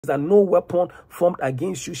that no weapon formed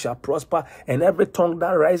against you shall prosper, and every tongue that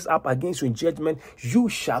rises up against you in judgment, you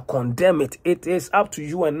shall condemn it. It is up to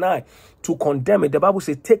you and I to condemn it. The Bible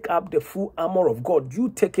says, take up the full armor of God. You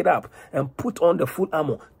take it up and put on the full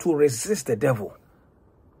armor to resist the devil.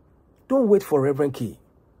 Don't wait for Reverend Key.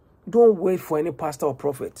 Don't wait for any pastor or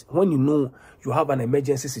prophet when you know you have an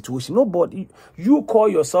emergency situation. Nobody, you call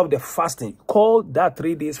yourself the fasting. Call that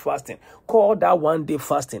 3 days fasting. Call that 1 day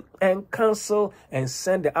fasting and cancel and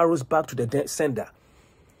send the arrows back to the sender.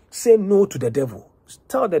 Say no to the devil.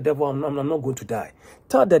 Tell the devil, I'm not going to die.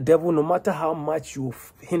 Tell the devil, no matter how much you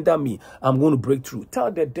hinder me, I'm going to break through. Tell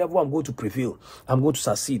the devil, I'm going to prevail. I'm going to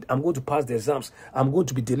succeed. I'm going to pass the exams. I'm going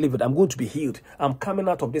to be delivered. I'm going to be healed. I'm coming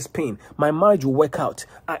out of this pain. My marriage will work out.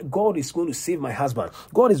 God is going to save my husband.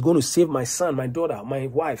 God is going to save my son, my daughter, my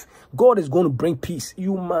wife. God is going to bring peace.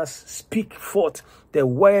 You must speak forth the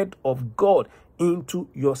word of God into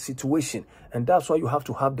your situation. And that's why you have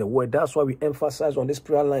to have the word. That's why we emphasize on this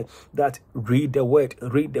prayer line that read the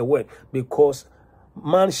word, because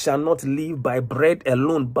man shall not live by bread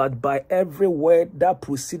alone, but by every word that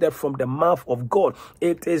proceeded from the mouth of God.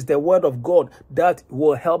 It is the word of God that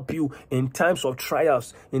will help you in times of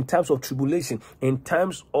trials, in times of tribulation, in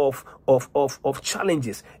times of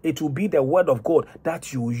challenges. It will be the word of God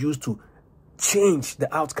that you will use to change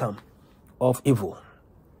the outcome of evil.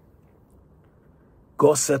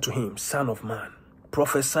 God said to him, Son of man,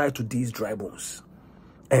 prophesy to these dry bones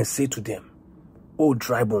and say to them, O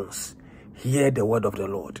dry bones, hear the word of the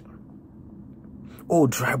Lord. O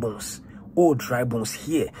dry bones,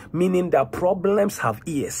 hear. Meaning that problems have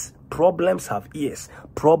ears. Problems have ears.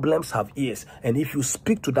 Problems have ears. And if you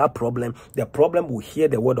speak to that problem, the problem will hear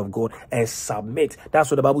the word of God and submit. That's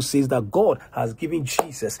what the Bible says, that God has given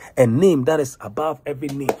Jesus a name that is above every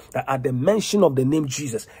name. That at the mention of the name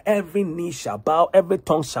Jesus, every knee shall bow, every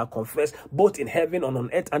tongue shall confess, both in heaven and on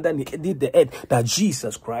earth, underneath the earth, that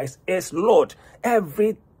Jesus Christ is Lord.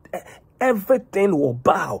 Everything will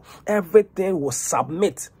bow. Everything will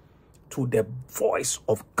submit to the voice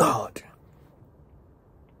of God.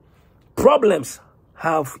 Problems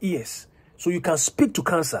have ears. So you can speak to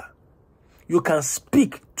cancer. You can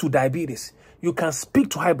speak to diabetes. You can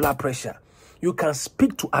speak to high blood pressure. You can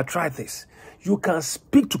speak to arthritis. You can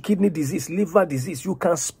speak to kidney disease, liver disease. You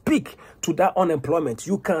can speak to that unemployment.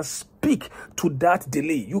 You can speak to that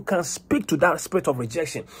delay. You can speak to that spirit of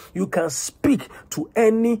rejection. You can speak to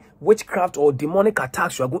any witchcraft or demonic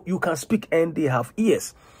attacks. You can speak, and they have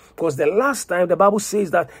ears. Because the last time the Bible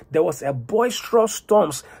says that there was a boisterous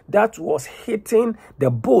storm that was hitting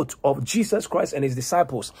the boat of Jesus Christ and his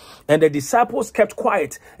disciples. And the disciples kept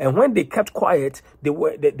quiet. And when they kept quiet,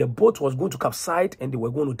 the boat was going to capsize and they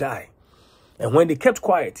were going to die. And when they kept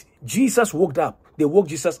quiet, Jesus woke up. They woke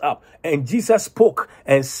Jesus up. And Jesus spoke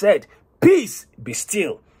and said, Peace, be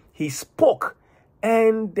still. He spoke,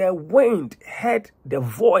 and the wind heard the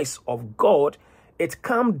voice of God. It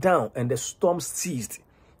calmed down and the storm ceased.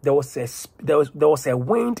 There was a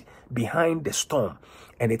wind behind the storm,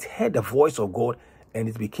 and it heard the voice of God, and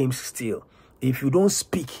it became still. If you don't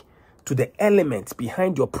speak to the elements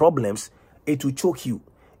behind your problems, it will choke you.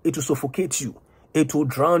 It will suffocate you. It will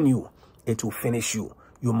drown you. It will finish you.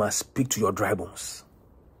 You must speak to your dry bones.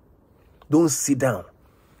 Don't sit down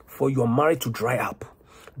for your marriage to dry up.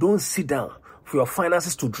 Don't sit down for your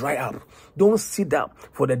finances to dry up. Don't sit down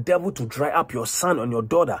for the devil to dry up your son and your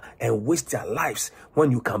daughter and waste their lives, when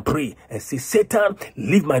you can pray and say, Satan,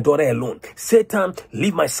 leave my daughter alone. Satan,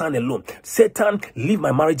 leave my son alone. Satan, leave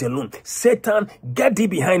my marriage alone. Satan, get thee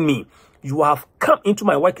behind me. You have come into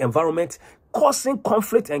my work environment, causing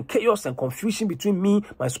conflict and chaos and confusion between me,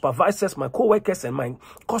 my supervisors, my co-workers, and my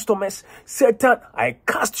customers. Satan, I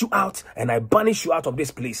cast you out and I banish you out of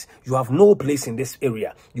this place. You have no place in this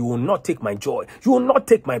area. You will not take my joy. You will not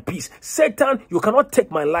take my peace. Satan, you cannot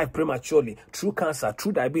take my life prematurely through cancer,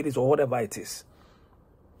 through diabetes, or whatever it is.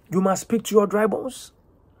 You must speak to your dry bones.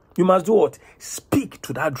 You must do what? Speak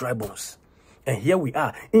to that dry bones. And here we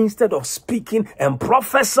are. Instead of speaking and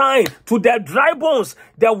prophesying to the dry bones,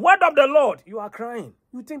 the word of the Lord, you are crying.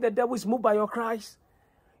 You think the devil is moved by your cries?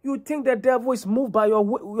 You think the devil is moved by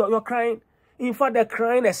your crying? In fact, the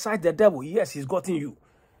crying excites the devil. Yes, he's gotten you.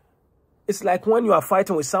 It's like when you are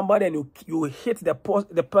fighting with somebody and you hit the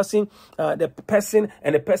person, and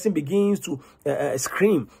the person begins to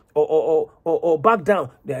scream or back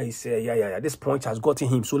down. There he say, yeah, this point has gotten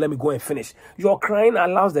him, so let me go and finish. Your crying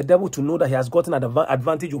allows the devil to know that he has gotten an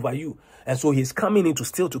advantage over you. And so he's coming in to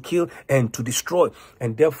steal, to kill, and to destroy.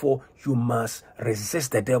 And therefore, you must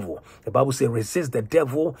resist the devil. The Bible says, resist the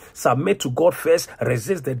devil, submit to God first,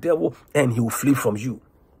 resist the devil, and he will flee from you.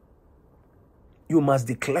 You must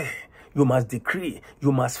declare. You must decree.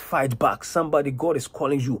 You must fight back. Somebody, God is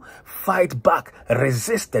calling you. Fight back.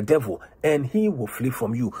 Resist the devil, and he will flee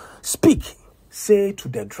from you. Speak. Say to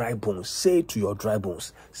the dry bones. Say to your dry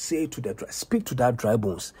bones. Say to the dry. Speak to that dry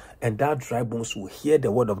bones, and that dry bones will hear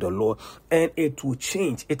the word of the Lord, and it will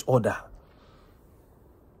change its order.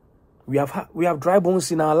 We have dry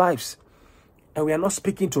bones in our lives, and we are not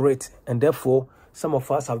speaking to it, and therefore some of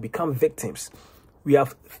us have become victims. We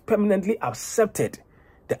have permanently accepted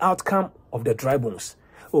the outcome of the dry bones.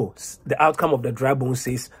 Oh, the outcome of the dry bone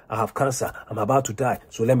says, I have cancer, I'm about to die,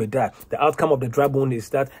 so let me die. The outcome of the dry bone is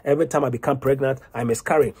that every time I become pregnant, I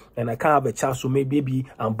miscarry, and I can't have a child, so maybe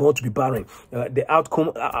I'm born to be barren. The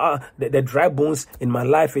outcome, the dry bones in my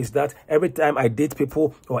life is that every time I date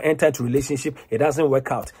people or enter into relationship, it doesn't work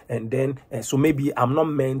out, and then, so maybe I'm not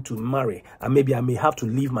meant to marry, and maybe I may have to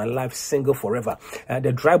live my life single forever.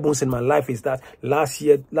 The dry bones in my life is that last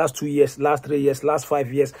year, last 2 years, last 3 years, last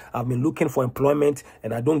 5 years, I've been looking for employment,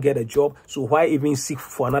 and I don't get a job, so why even seek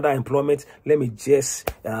for another employment? Let me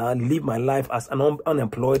just live my life as an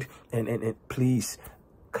unemployed, and please,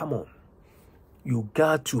 come on. You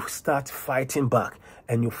got to start fighting back,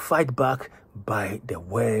 and you fight back by the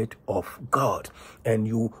word of God. And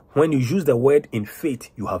when you use the word in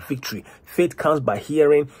faith, you have victory. Faith comes by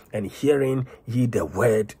hearing, and hearing ye the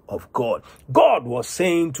word of God. God was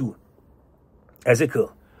saying to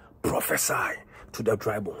Ezekiel, prophesy to the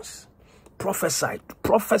dry bones. Prophesy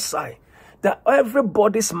that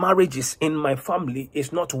everybody's marriages in my family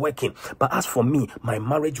is not working. But as for me, my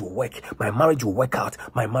marriage will work. My marriage will work out.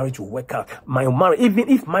 My marriage will work out. Even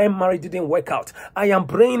if my marriage didn't work out, I am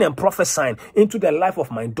praying and prophesying into the life of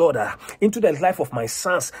my daughter, into the life of my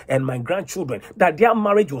sons and my grandchildren, that their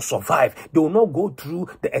marriage will survive. They will not go through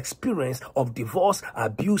the experience of divorce,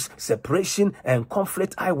 abuse, separation, and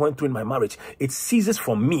conflict I went through in my marriage. It ceases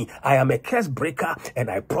from me. I am a curse breaker, and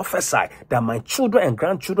I prophesy that my children and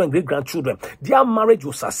grandchildren, great-grandchildren, their marriage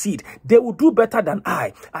will succeed. They will do better than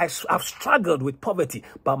I. I've struggled with poverty,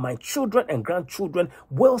 but my children and grandchildren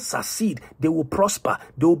will succeed. They will prosper.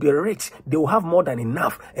 They will be rich. They will have more than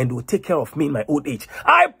enough, and they will take care of me in my old age.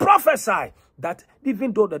 I prophesy that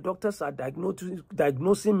even though the doctors are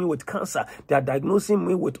diagnosing me with cancer, they are diagnosing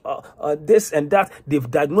me with this and that,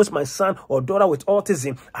 they've diagnosed my son or daughter with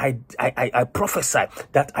autism, I prophesy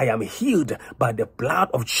that I am healed by the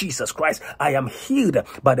blood of Jesus Christ. I am healed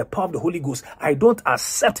by the power of the Holy Ghost. I don't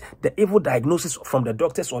accept the evil diagnosis from the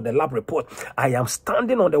doctors or the lab report. I am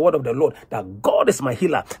standing on the word of the Lord that God is my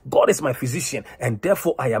healer, God is my physician, and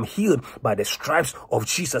therefore I am healed by the stripes of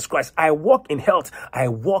Jesus Christ. I walk in health, I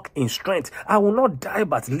walk in strength. I will not die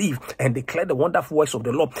but live and declare the wonderful works of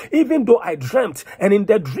the Lord. Even though I dreamt, and in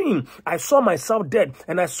the dream I saw myself dead,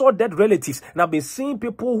 and I saw dead relatives, and I've been seeing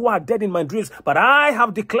people who are dead in my dreams, but I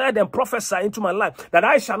have declared and prophesied into my life that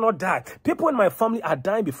I shall not die. People in my family are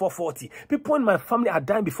dying before 40. People in my family are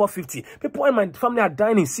dying before 50. People in my family are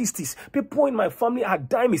dying in 60s. People in my family are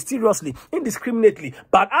dying mysteriously, indiscriminately.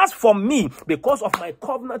 But as for me, because of my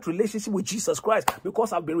covenant relationship with Jesus Christ,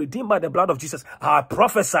 because I've been redeemed by the blood of Jesus, I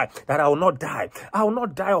prophesy that I will not die. I will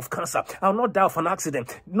not die of cancer. I will not die of an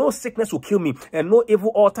accident. No sickness will kill me, and no evil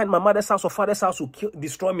altar in my mother's house or father's house will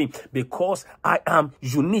destroy me, because I am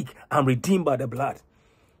unique. I'm redeemed by the blood.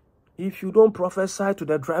 If you don't prophesy to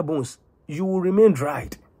the dry bones, you will remain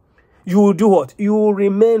dried. You will do what? You will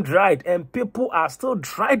remain dried, and people are still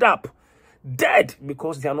dried up, dead,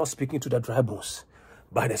 because they are not speaking to the dry bones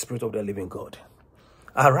by the Spirit of the living God.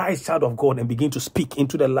 Arise, child of God, and begin to speak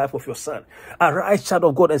into the life of your son. Arise, child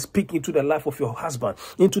of God, and speak into the life of your husband.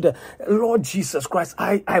 Into the Lord Jesus Christ.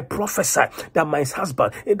 I prophesy that my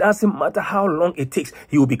husband, it doesn't matter how long it takes,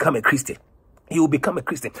 he will become a Christian. He will become a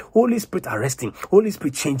Christian. Holy Spirit arresting. Holy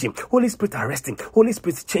Spirit changing. Holy Spirit arresting. Holy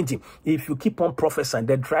Spirit changing. If you keep on prophesying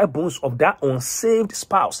the dry bones of that unsaved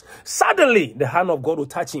spouse, suddenly the hand of God will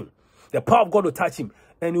touch him. The power of God will touch him,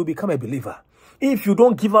 and he will become a believer. If you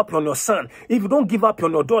don't give up on your son, if you don't give up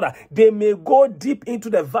on your daughter, they may go deep into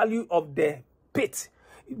the valley of the pit.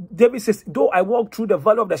 David says, though I walk through the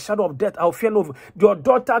valley of the shadow of death, I'll fear no evil. Your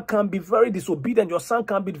daughter can be very disobedient. Your son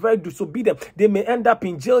can be very disobedient. They may end up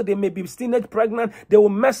in jail. They may be teenage pregnant. They will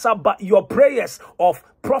mess up. But your prayers of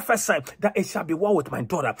prophesying that it shall be well with my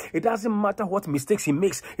daughter. It doesn't matter what mistakes he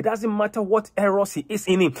makes. It doesn't matter what errors he is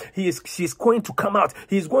in him. She's going to come out.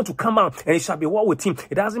 He is going to come out, and it shall be well with him.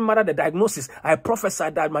 It doesn't matter the diagnosis. I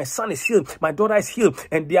prophesy that my son is healed. My daughter is healed,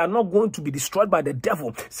 and they are not going to be destroyed by the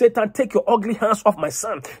devil. Satan, take your ugly hands off my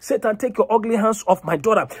son. Satan, take your ugly hands off my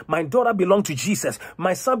daughter. My daughter belongs to Jesus.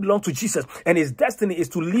 My son belongs to Jesus, and his destiny is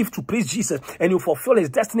to live to please Jesus, and you fulfill his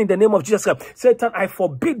destiny in the name of Jesus. Satan, I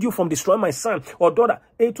forbid you from destroying my son or daughter.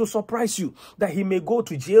 It will surprise you that he may go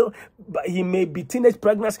to jail, but he may be teenage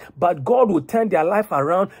pregnant, but God will turn their life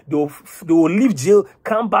around. They will leave jail,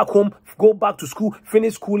 come back home, go back to school,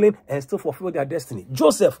 finish schooling, and still fulfill their destiny.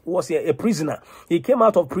 Joseph was a prisoner. He came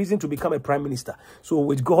out of prison to become a prime minister. So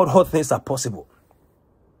with God, all things are possible.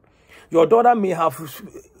 Your daughter may have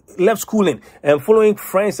left schooling and following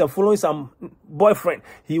friends and following some boyfriend.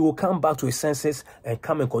 He will come back to his senses and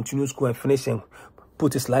come and continue school and finish and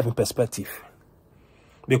put his life in perspective.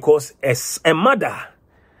 Because as a mother,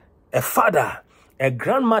 a father, a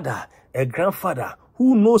grandmother, a grandfather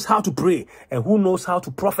who knows how to pray and who knows how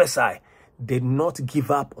to prophesy did not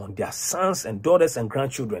give up on their sons and daughters and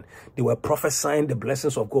grandchildren. They were prophesying the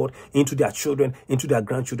blessings of God into their children, into their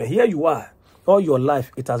grandchildren. Here you are. All your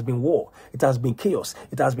life, it has been war. It has been chaos.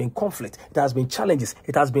 It has been conflict. It has been challenges.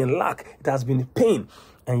 It has been lack. It has been pain.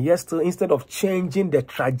 And yet still, instead of changing the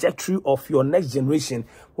trajectory of your next generation,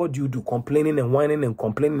 what do? Complaining and whining and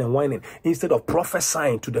complaining and whining. Instead of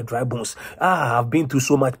prophesying to the dry bones. I've been through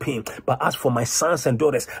so much pain. But as for my sons and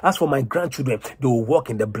daughters, as for my grandchildren, they will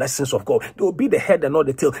walk in the blessings of God. They will be the head and not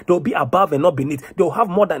the tail. They will be above and not beneath. They will have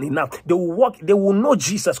more than enough. They will walk. They will know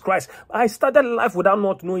Jesus Christ. I started life without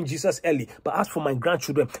not knowing Jesus early. But as for my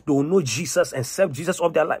grandchildren, they will know Jesus and serve Jesus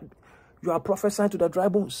of their life. You are prophesying to the dry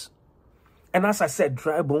bones. And as I said,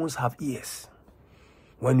 dry bones have ears.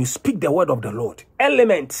 When you speak the word of the Lord,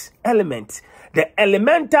 element, the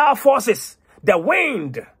elemental forces, the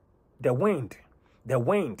wind, the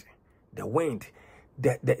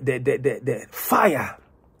fire,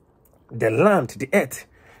 the land, the earth,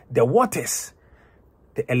 the waters,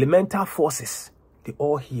 the elemental forces, they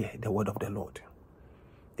all hear the word of the Lord.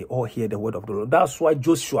 They all hear the word of the Lord. That's why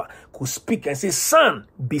Joshua could speak and say, "Sun,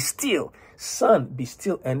 be still. Sun, be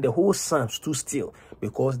still." And the whole sun stood still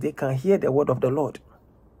because they can hear the word of the Lord.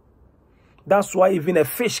 That's why even a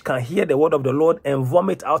fish can hear the word of the Lord and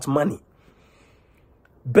vomit out money.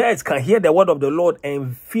 Birds can hear the word of the Lord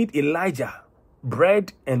and feed Elijah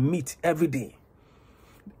bread and meat every day.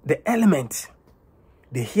 The element,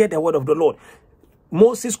 they hear the word of the Lord.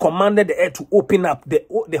 Moses commanded the earth to open up.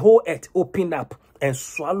 The whole earth opened up and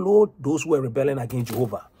swallowed those who were rebelling against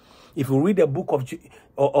Jehovah. If you read the book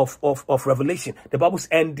of Revelation, the Bible says,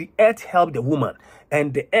 and the earth helped the woman,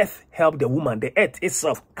 and the earth helped the woman. The earth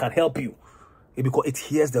itself can help you because it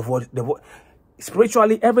hears the voice.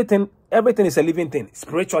 Spiritually, everything is a living thing.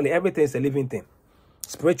 Spiritually, everything is a living thing.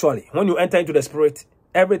 Spiritually, when you enter into the spirit,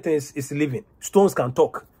 everything is living. Stones can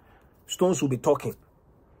talk. Stones will be talking.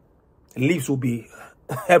 Leaves will be,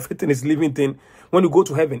 everything is living thing. When you go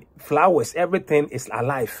to heaven, flowers, everything is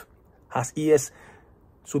alive, has ears.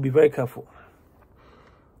 So be very careful.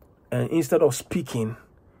 And instead of speaking,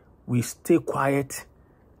 we stay quiet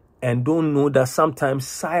and don't know that sometimes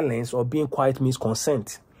silence or being quiet means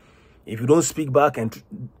consent. If you don't speak back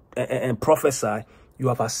and prophesy, you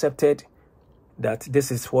have accepted that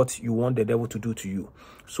this is what you want the devil to do to you.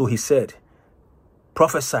 So he said,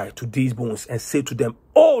 prophesy to these bones and say to them,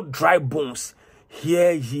 "O dry bones,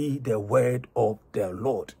 hear ye the word of the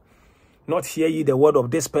Lord." Not hear ye the word of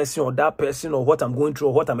this person or that person or what I'm going through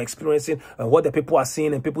or what I'm experiencing and what the people are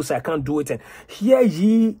saying and people say I can't do it. And hear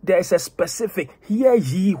ye, there is a specific, hear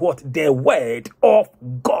ye what? The word of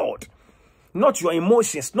God. Not your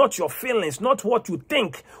emotions, not your feelings, not what you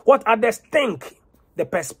think, what others think, the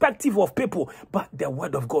perspective of people, but the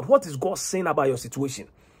word of God. What is God saying about your situation?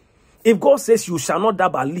 If God says you shall not die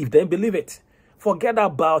but live, then believe it. Forget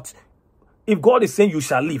about if God is saying you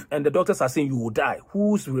shall live and the doctors are saying you will die,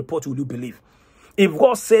 whose report will you believe? If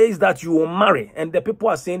God says that you will marry and the people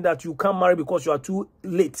are saying that you can't marry because you are too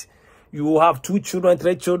late, you have 2 children,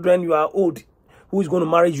 3 children, you are old, who is going to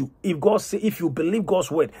marry you? If God say, if you believe God's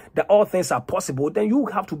word that all things are possible, then you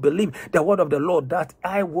have to believe the word of the Lord that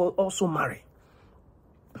I will also marry.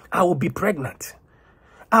 I will be pregnant.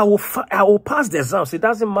 I will pass the exams. It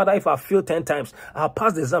doesn't matter if I fail 10 times. I'll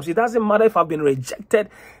pass the exams. It doesn't matter if I've been rejected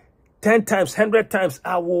 10 times, 100 times.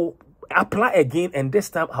 I will apply again, and this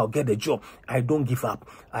time I'll get the job. I don't give up.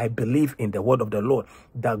 I believe in the word of the Lord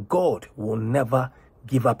that God will never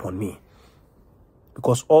give up on me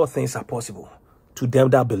because all things are possible to them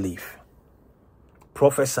that believe.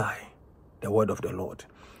 Prophesy the word of the Lord.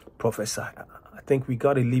 Prophesy. I think we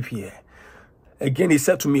got to leave here. Again, he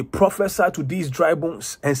said to me, prophesy to these dry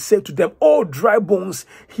bones and say to them, "O dry bones,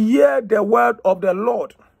 hear the word of the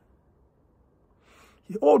Lord."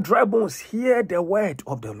 O dry bones, hear the word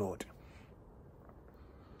of the Lord.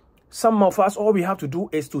 Some of us, all we have to do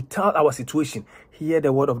is to tell our situation, hear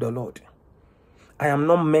the word of the Lord. I am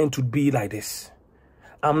not meant to be like this.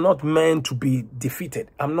 I'm not meant to be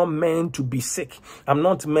defeated. I'm not meant to be sick. I'm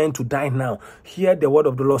not meant to die now. Hear the word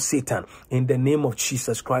of the Lord, Satan. In the name of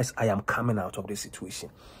Jesus Christ, I am coming out of this situation.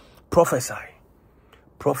 Prophesy.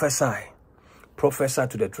 Prophesy. Prophesy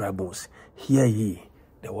to the dry bones. Hear ye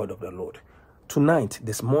the word of the Lord. Tonight,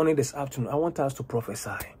 this morning, this afternoon, I want us to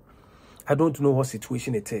prophesy. I don't know what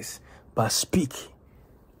situation it is, but speak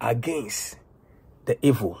against the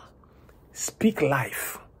evil. Speak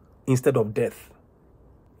life instead of death.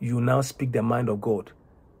 You now speak the mind of God,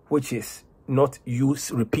 which is not you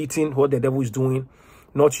repeating what the devil is doing,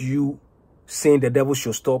 not you saying the devil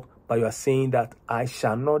should stop, but you are saying that I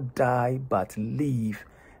shall not die but live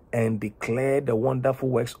and declare the wonderful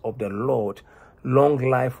works of the Lord. Long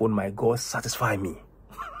life will my God satisfy me.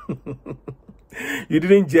 You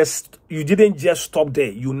didn't just stop there.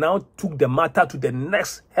 You now took the matter to the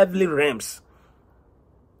next heavenly realms.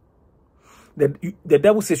 The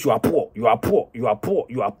devil says you are poor, you are poor, you are poor,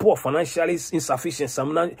 you are poor, financially insufficient,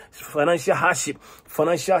 some financial hardship,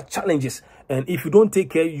 financial challenges. And if you don't take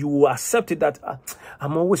care, you accept it that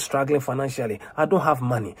I'm always struggling financially. I don't have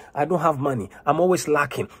money. I don't have money. I'm always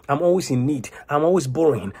lacking. I'm always in need. I'm always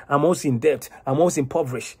borrowing. I'm always in debt. I'm always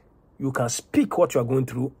impoverished. You can speak what you are going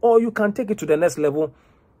through, or you can take it to the next level.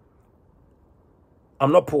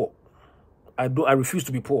 I'm not poor. I refuse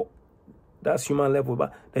to be poor. That's human level,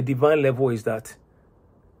 but the divine level is that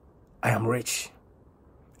I am rich.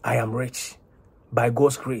 I am rich. By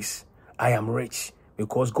God's grace, I am rich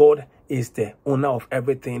because God is the owner of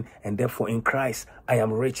everything, and therefore in Christ, I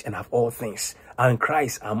am rich and have all things. And in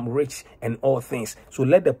Christ, I'm rich and all things. So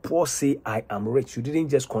let the poor say, I am rich. You didn't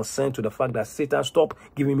just consent to the fact that Satan, stop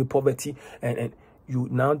giving me poverty, and you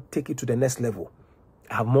now take it to the next level.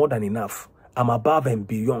 I have more than enough. I'm above and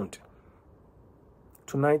beyond.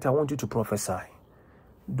 Tonight, I want you to prophesy.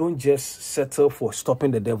 Don't just settle for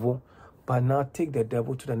stopping the devil, but now take the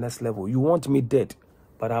devil to the next level. You want me dead,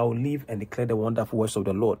 but I will live and declare the wonderful works of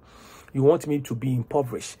the Lord. You want me to be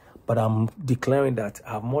impoverished, but I'm declaring that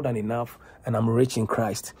I have more than enough and I'm rich in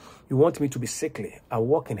Christ. You want me to be sickly. I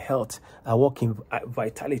walk in health. I walk in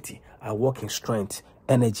vitality. I walk in strength,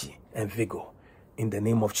 energy, and vigor. In the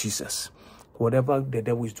name of Jesus. Whatever the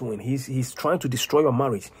devil is doing, he's trying to destroy your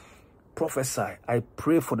marriage. Prophesy. I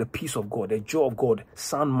pray for the peace of God, the joy of God,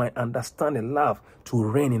 sound mind, understanding, love to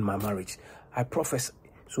reign in my marriage. I prophesy.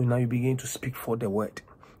 So now you begin to speak for the word,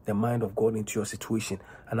 the mind of God into your situation.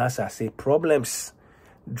 And as I say, problems,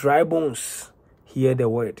 dry bones, hear the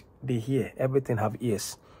word. They hear. Everything have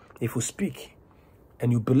ears. If you speak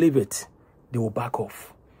and you believe it, they will back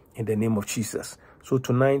off in the name of Jesus. So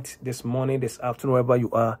tonight, this morning, this afternoon, wherever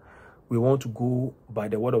you are, we want to go by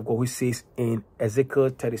the word of God, which says in Ezekiel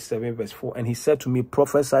 37 verse 4, and he said to me,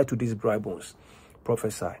 prophesy to these dry bones.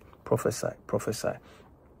 Prophesy, prophesy, prophesy,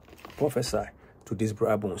 prophesy to these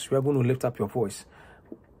dry bones. You are going to lift up your voice.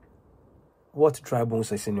 What dry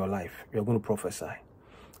bones is in your life? You are going to prophesy.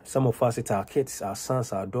 Some of us, it's our kids, our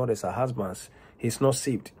sons, our daughters, our husbands. He's not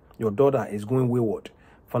saved. Your daughter is going wayward.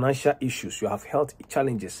 Financial issues. You have health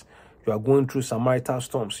challenges. You are going through some marital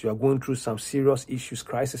storms. You are going through some serious issues,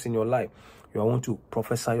 crisis in your life. You are going to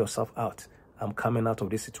prophesy yourself out. I'm coming out of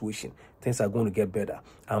this situation. Things are going to get better.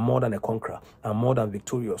 I'm more than a conqueror. I'm more than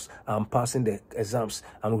victorious. I'm passing the exams.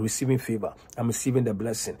 I'm receiving favor. I'm receiving the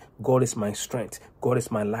blessing. God is my strength. God is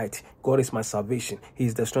my light. God is my salvation. He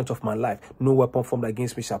is the strength of my life. No weapon formed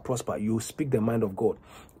against me shall prosper. You speak the mind of God.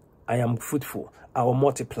 I am fruitful. I will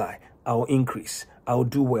multiply. I will increase. I will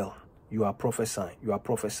do well. You are prophesying. You are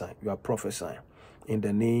prophesying. You are prophesying. In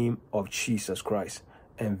the name of Jesus Christ.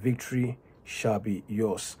 And victory shall be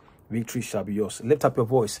yours. Victory shall be yours. Lift up your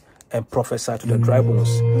voice and prophesy to the dry bones.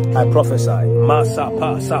 I prophesy.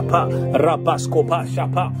 Masapa, sapa, rabaskopa,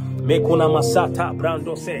 shapa, mekuna masata,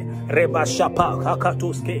 brandose, reba shapa,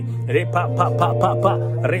 hakatuske, repa, papa,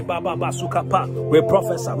 papa, reba baba sukapa. We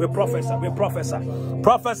prophesy, we prophesy, we prophesy.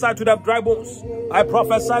 Prophesy to the dry bones. I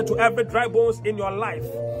prophesy to every dry bones in your life.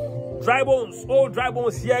 Dry bones, oh dry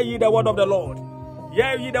bones, hear ye the word of the Lord.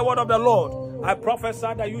 Hear ye the word of the Lord. I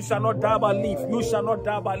prophesy that you shall not die but live. You shall not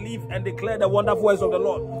die but live and declare the wonderful words of the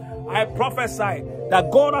Lord. I prophesy that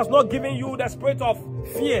God has not given you the spirit of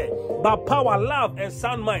fear, but power, love, and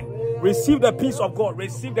sound mind. Receive the peace of God.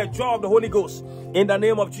 Receive the joy of the Holy Ghost in the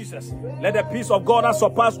name of Jesus. Let the peace of God that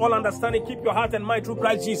surpasses all understanding keep your heart and mind through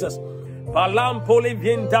Christ Jesus. Palam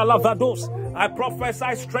polivienta lavados, I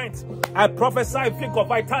prophesy strength. I prophesy vigor,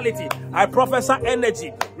 vitality. I prophesy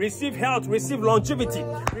energy. Receive health, receive longevity.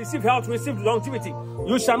 Receive health, receive longevity.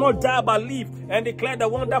 You shall not die but live and declare the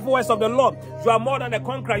wonderful works of the Lord. You are more than a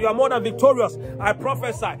conqueror. You are more than victorious. I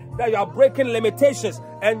prophesy that you are breaking limitations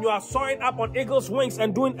and you are soaring up on eagle's wings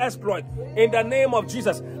and doing exploit. In the name of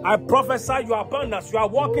Jesus, I prophesy your abundance. You are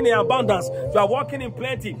walking in abundance. You are walking in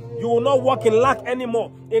plenty. You will not walk in lack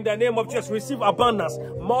anymore. In the name of Jesus, receive abundance.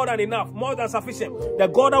 More than enough, more than sufficient. The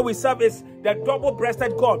God that we serve is the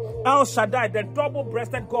double-breasted God. El Shaddai, the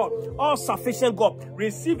double-breasted God. All-sufficient God.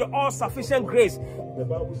 Receive the all-sufficient grace.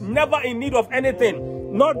 Never in need of anything.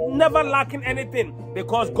 Never lacking anything,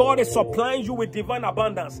 because God is supplying you with divine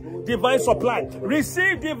abundance, divine supply.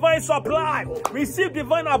 Receive divine supply. Receive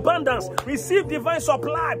divine abundance. Receive divine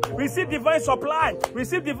supply. Receive divine supply.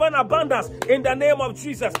 Receive divine abundance in the name of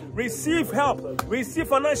Jesus. Receive help. Receive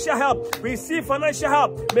financial help. Receive financial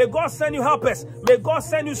help. May God send you helpers. May God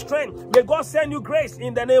send you strength. May God send you grace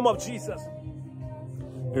in the name of Jesus.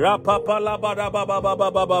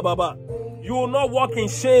 You will not walk in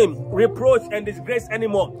shame, reproach, and disgrace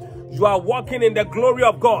anymore. You are walking in the glory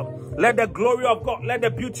of God. Let the glory of God, let the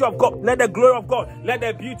beauty of God, let the glory of God, let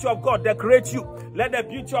the beauty of God decorate you. Let the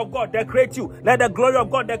beauty of God decorate you. Let the glory of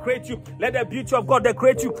God decorate you. Let the beauty of God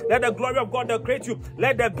decorate you. Let the glory of God decorate you.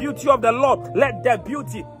 Let the beauty of the Lord, let the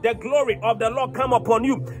beauty, the glory of the Lord come upon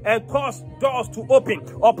you and cause doors to open,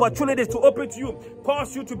 opportunities to open to you,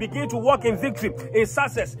 cause you to begin to walk in victory, in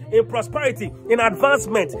success, in prosperity, in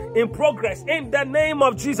advancement, in progress. In the name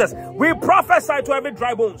of Jesus, we prophesy to every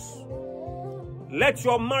dry bones. Let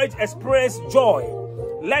your marriage experience joy.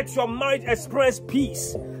 Let your marriage experience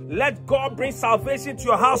peace. Let God bring salvation to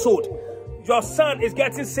your household. Your son is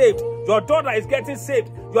getting saved. Your daughter is getting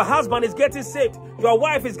saved. Your husband is getting saved. Your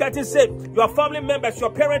wife is getting saved. Your family members,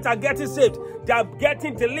 your parents are getting saved. They are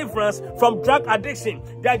getting deliverance from drug addiction.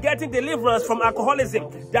 They are getting deliverance from alcoholism.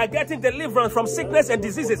 They are getting deliverance from sickness and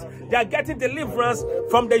diseases. They are getting deliverance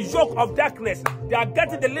from the yoke of darkness. They are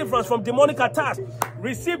getting deliverance from demonic attacks.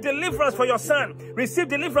 Receive deliverance for your son. Receive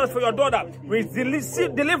deliverance for your daughter.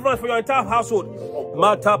 Receive deliverance for your entire household.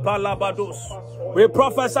 We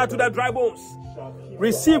prophesy to the dry bones.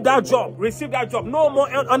 Receive that job. Receive that job. No more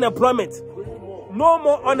unemployment. No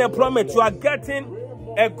more unemployment. You are getting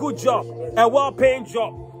a good job, a well-paying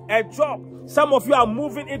job, a job. Some of you are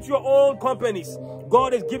moving into your own companies.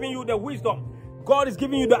 God is giving you the wisdom. God is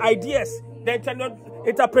giving you the ideas, the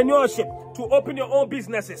entrepreneurship to open your own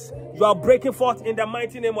businesses. You are breaking forth in the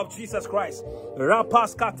mighty name of Jesus Christ.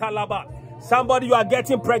 Somebody, you are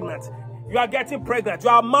getting pregnant. You are getting pregnant. You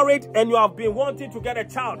are married and you have been wanting to get a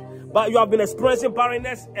child, but you have been experiencing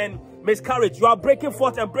barrenness and miscarriage. You are breaking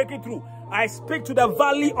forth and breaking through. I speak to the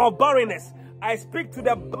valley of barrenness. I speak to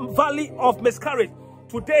the valley of miscarriage.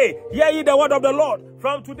 Today, hear ye the word of the Lord.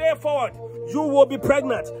 From today forward, you will be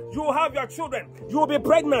pregnant. You will have your children. You will be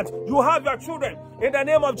pregnant. You will have your children. In the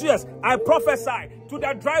name of Jesus, I prophesy to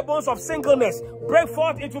the dry bones of singleness. Break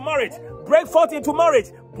forth into marriage. Break forth into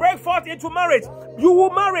marriage. Break forth into marriage. You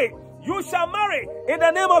will marry. You shall marry. In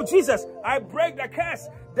the name of Jesus, I break the curse,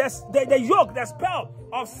 the yoke, the spell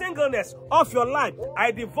of singleness off your life. I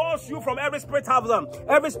divorce you from every spirit husband,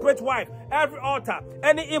 every spirit wife, every altar,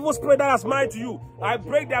 any evil spirit that has married to you. I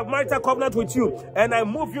break the marital covenant with you and I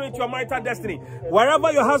move you into your marital destiny.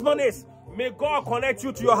 Wherever your husband is, may God connect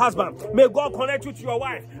you to your husband. May God connect you to your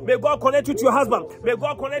wife. May God connect you to your husband. May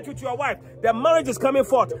God connect you to your wife. The marriage is coming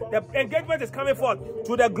forth. The engagement is coming forth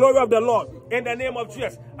to the glory of the Lord. In the name of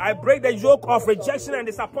Jesus, I break the yoke of rejection and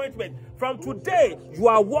disappointment. From today, you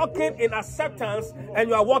are walking in acceptance and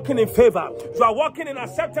you are walking in favor. You are walking in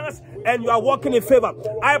acceptance and you are walking in favor.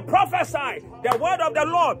 I prophesy the word of the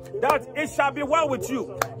Lord that it shall be well with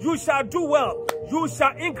you. You shall do well. You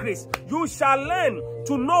shall increase. You shall learn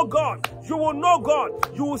to know God. You will know God.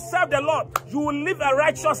 You will serve the Lord. You will live a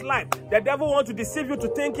righteous life. The devil wants to deceive you to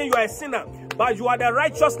thinking you are a sinner, but you are the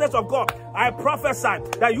righteousness of God. I prophesy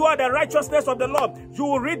that you are the righteousness of the Lord. You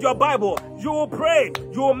will read your Bible. You will pray.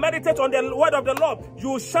 You will meditate on the word of the Lord. You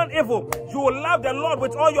will shun evil. You will love the Lord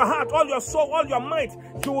with all your heart, all your soul, all your might.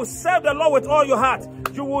 You will serve the Lord with all your heart.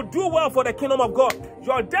 You will do well for the kingdom of God.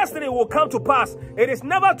 Your destiny will come to pass. It is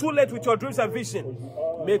never too late with your dreams and vision.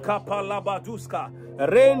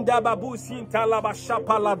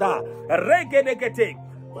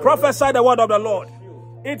 Prophesy the word of the Lord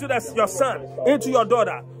into your son, into your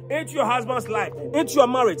daughter, into your husband's life, into your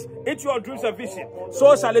marriage, into your dreams and vision.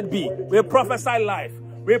 So shall it be. We prophesy life.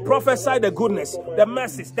 We prophesy the goodness, the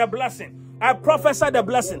mercies, the blessing. I prophesy the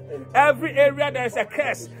blessing. Every area there is a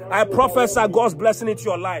curse, I prophesy God's blessing into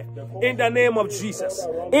your life. In the name of Jesus.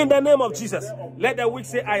 In the name of Jesus. Let the weak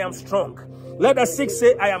say, I am strong. Let the sick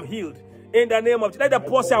say, I am healed. In the name of, let the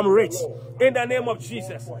poor say, I'm rich. In the name of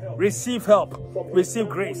Jesus, receive help, receive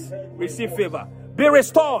grace, receive favor. Be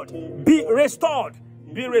restored, be restored,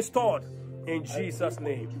 be restored. In Jesus'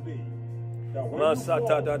 name.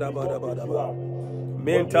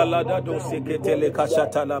 Mentala da dosikele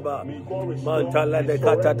kashatalaba. Mantala de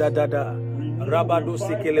katadada. Rabado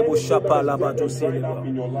sikele bushapa labado sileba.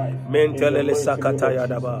 Mentele sakataya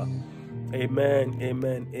daba. Amen,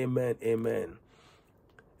 amen, amen, amen.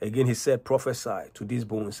 Again he said, prophesy to these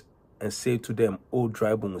bones and say to them, O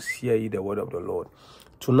dry bones, hear ye the word of the Lord.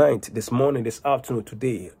 Tonight, this morning, this afternoon,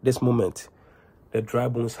 today, this moment, the dry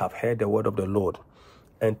bones have heard the word of the Lord,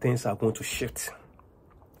 and things are going to shift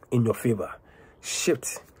in your favor.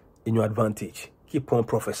 Shift in your advantage. Keep on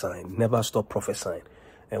prophesying. Never stop prophesying.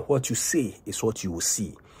 And what you say is what you will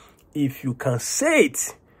see. If you can say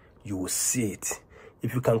it, you will see it.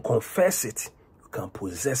 If you can confess it, you can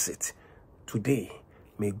possess it. Today,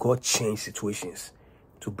 may God change situations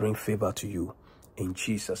to bring favor to you. In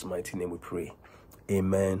Jesus' mighty name we pray.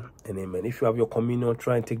 Amen and amen. If you have your communion,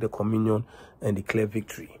 try and take the communion and declare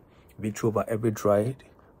victory. Victory over every dried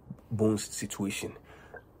bones situation.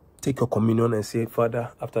 Take your communion and say,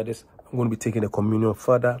 Father, after this, I'm going to be taking the communion.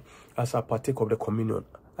 Father, as I partake of the communion,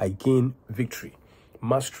 I gain victory,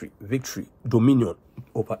 mastery, victory, dominion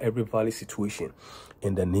over every valley situation.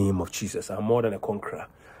 In the name of Jesus, I'm more than a conqueror.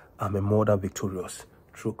 I'm a more than victorious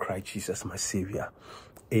through Christ Jesus, my Savior.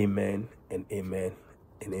 Amen and amen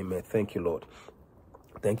and amen. Thank you, Lord.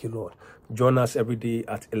 Thank you, Lord. Join us every day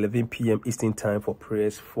at 11 p.m. Eastern Time for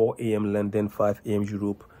prayers, 4 a.m. London, 5 a.m.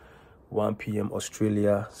 Europe, 1 p.m.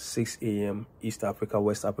 Australia, 6 a.m. East Africa,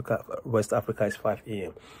 West Africa is 5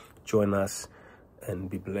 a.m. Join us and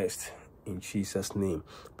be blessed in Jesus' name.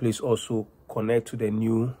 Please also connect to the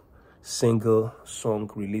new single song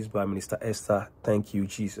released by Minister Esther, Thank You,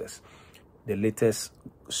 Jesus. The latest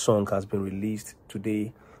song has been released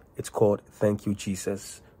today. It's called Thank You,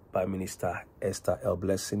 Jesus by Minister Esther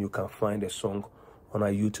ELblessing. You can find the song on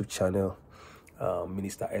our YouTube channel,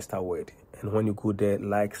 Minister Esther Word. And when you go there,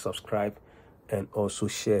 like, subscribe, and also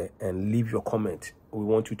share and leave your comment. We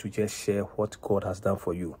want you to just share what God has done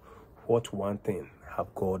for you. What one thing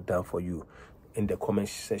have God done for you in the comment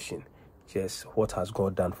section? Just what has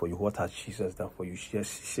God done for you? What has Jesus done for you?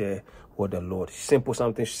 Just share what the Lord, simple,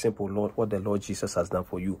 something simple, Lord, what the Lord Jesus has done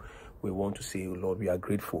for you. We want to say, Lord, we are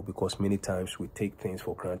grateful, because many times we take things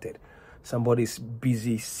for granted. Somebody's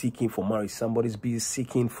busy seeking for marriage. Somebody's busy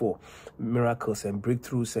seeking for miracles and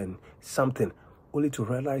breakthroughs and something, only to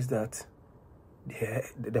realize that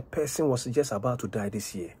the person was just about to die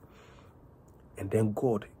this year. And then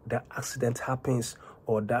God, that accident happens,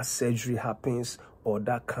 or that surgery happens, or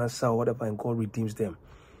that cancer, or whatever, and God redeems them.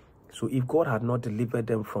 So if God had not delivered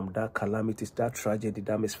them from that calamities, that tragedy,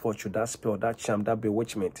 that misfortune, that spell, that charm, that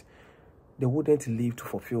bewitchment, they wouldn't live to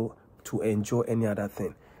fulfill, to enjoy any other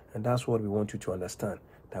thing. And that's what we want you to understand,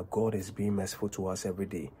 that God is being merciful to us every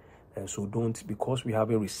day. And so don't, because we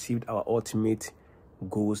haven't received our ultimate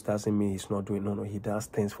goals, doesn't mean he's not doing, no, he does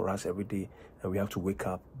things for us every day. And we have to wake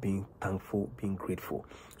up being thankful, being grateful.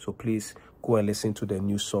 So please go and listen to the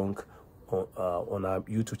new song on our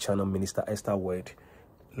YouTube channel, Minister Esther Word.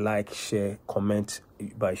 Like, share, comment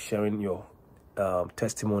by sharing your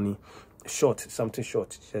testimony. Something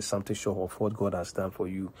short, just something short of what God has done for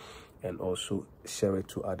you, and also share it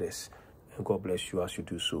to others. And God bless you as you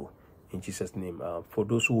do so. In Jesus' name. For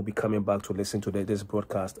those who will be coming back to listen to this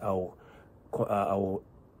broadcast, I will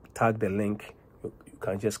tag the link. You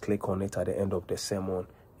can just click on it at the end of the sermon,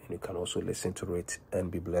 and you can also listen to it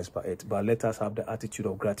and be blessed by it. But let us have the attitude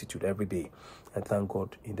of gratitude every day and thank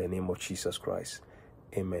God in the name of Jesus Christ.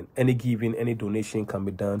 Amen. Any giving, any donation can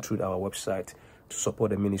be done through our website to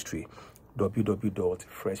support the ministry,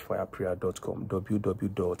 www.freshfireprayer.com,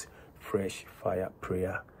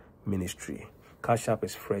 www.freshfireprayerministry. Cash App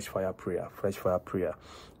is Fresh Fire Prayer, Fresh Fire Prayer.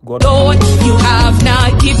 God, Lord, you have now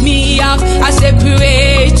give me up. I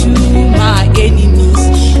separate to my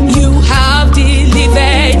enemies. You have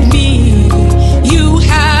delivered me.